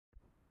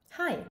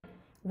Hi,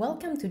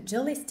 welcome to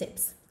Jolly's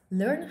Tips.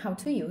 Learn how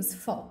to use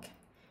Folk.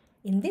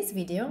 In this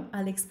video,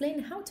 I'll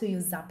explain how to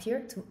use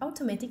Zapier to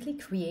automatically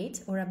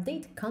create or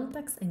update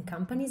contacts and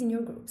companies in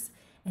your groups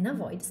and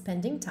avoid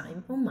spending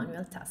time on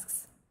manual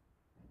tasks.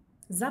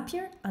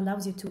 Zapier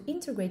allows you to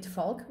integrate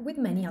Folk with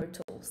many other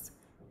tools.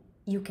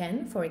 You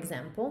can, for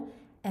example,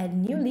 add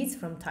new leads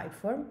from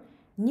Typeform,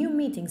 new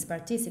meetings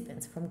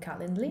participants from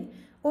Calendly,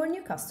 or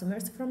new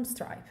customers from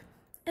Stripe,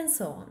 and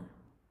so on.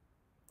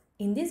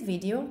 In this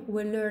video,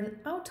 we'll learn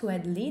how to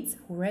add leads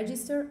who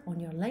register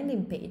on your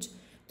landing page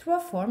through a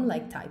form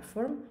like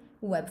Typeform,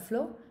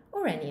 Webflow,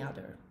 or any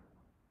other.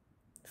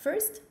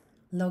 First,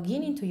 log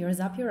in into your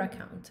Zapier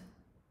account.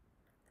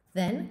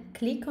 Then,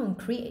 click on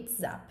Create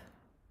Zap.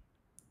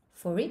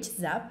 For each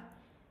Zap,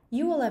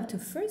 you will have to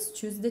first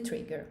choose the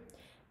trigger.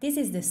 This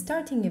is the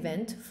starting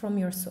event from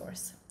your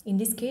source. In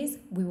this case,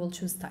 we will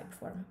choose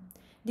Typeform.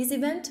 This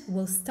event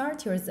will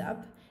start your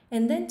Zap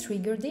and then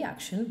trigger the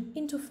action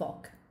into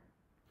Folk.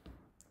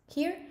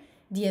 Here,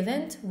 the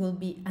event will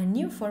be a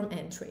new form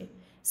entry,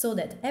 so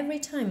that every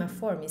time a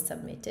form is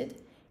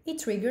submitted, it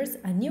triggers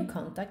a new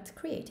contact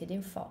created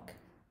in Folk.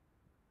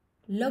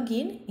 Log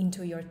in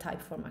into your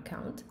Typeform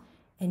account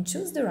and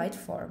choose the right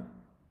form.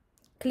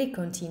 Click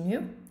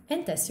Continue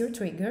and test your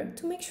trigger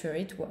to make sure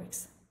it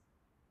works.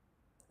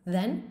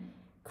 Then,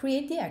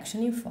 create the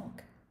action in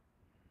Folk.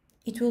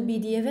 It will be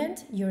the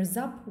event your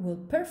Zap will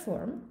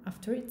perform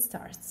after it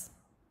starts.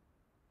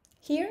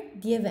 Here,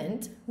 the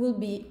event will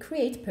be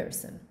Create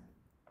Person.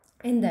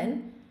 And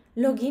then,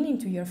 log in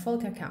into your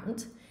Folk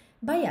account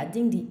by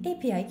adding the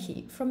API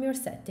key from your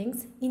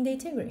settings in the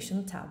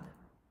Integration tab.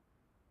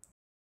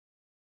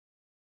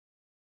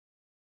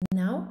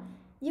 Now,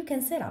 you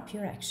can set up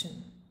your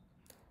action.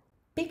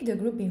 Pick the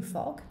group in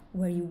Folk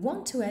where you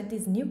want to add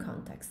these new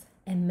contacts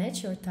and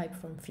match your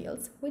Typeform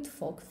fields with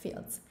Folk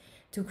fields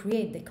to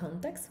create the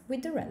contacts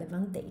with the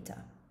relevant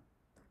data.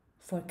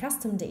 For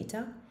custom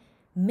data,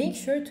 make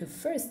sure to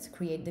first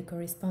create the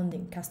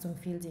corresponding custom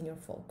fields in your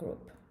Folk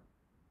group.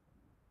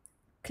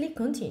 Click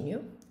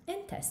Continue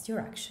and test your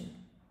action.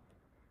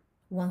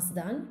 Once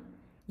done,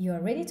 you are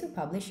ready to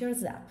publish your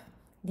Zap.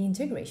 The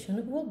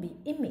integration will be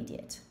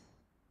immediate.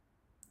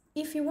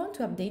 If you want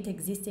to update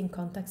existing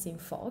contacts in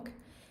Folk,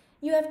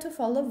 you have to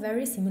follow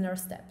very similar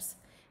steps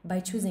by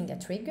choosing a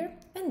trigger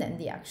and then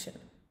the action.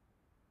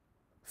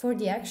 For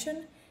the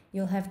action,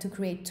 you'll have to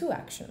create two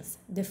actions.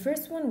 The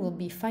first one will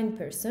be Find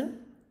Person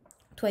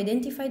to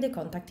identify the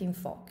contact in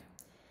Folk.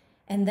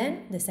 And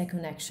then the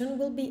second action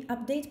will be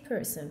Update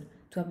Person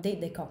to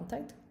update the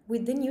contact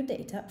with the new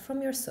data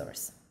from your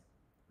source.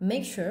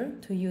 Make sure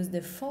to use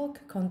the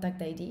Folk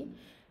contact ID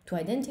to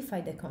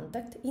identify the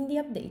contact in the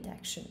update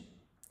action.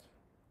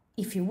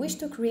 If you wish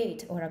to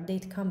create or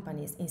update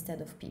companies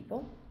instead of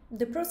people,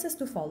 the process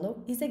to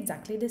follow is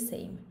exactly the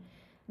same.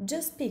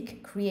 Just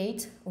pick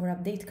Create or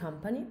Update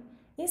Company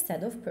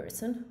instead of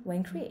Person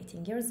when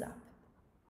creating your Zap.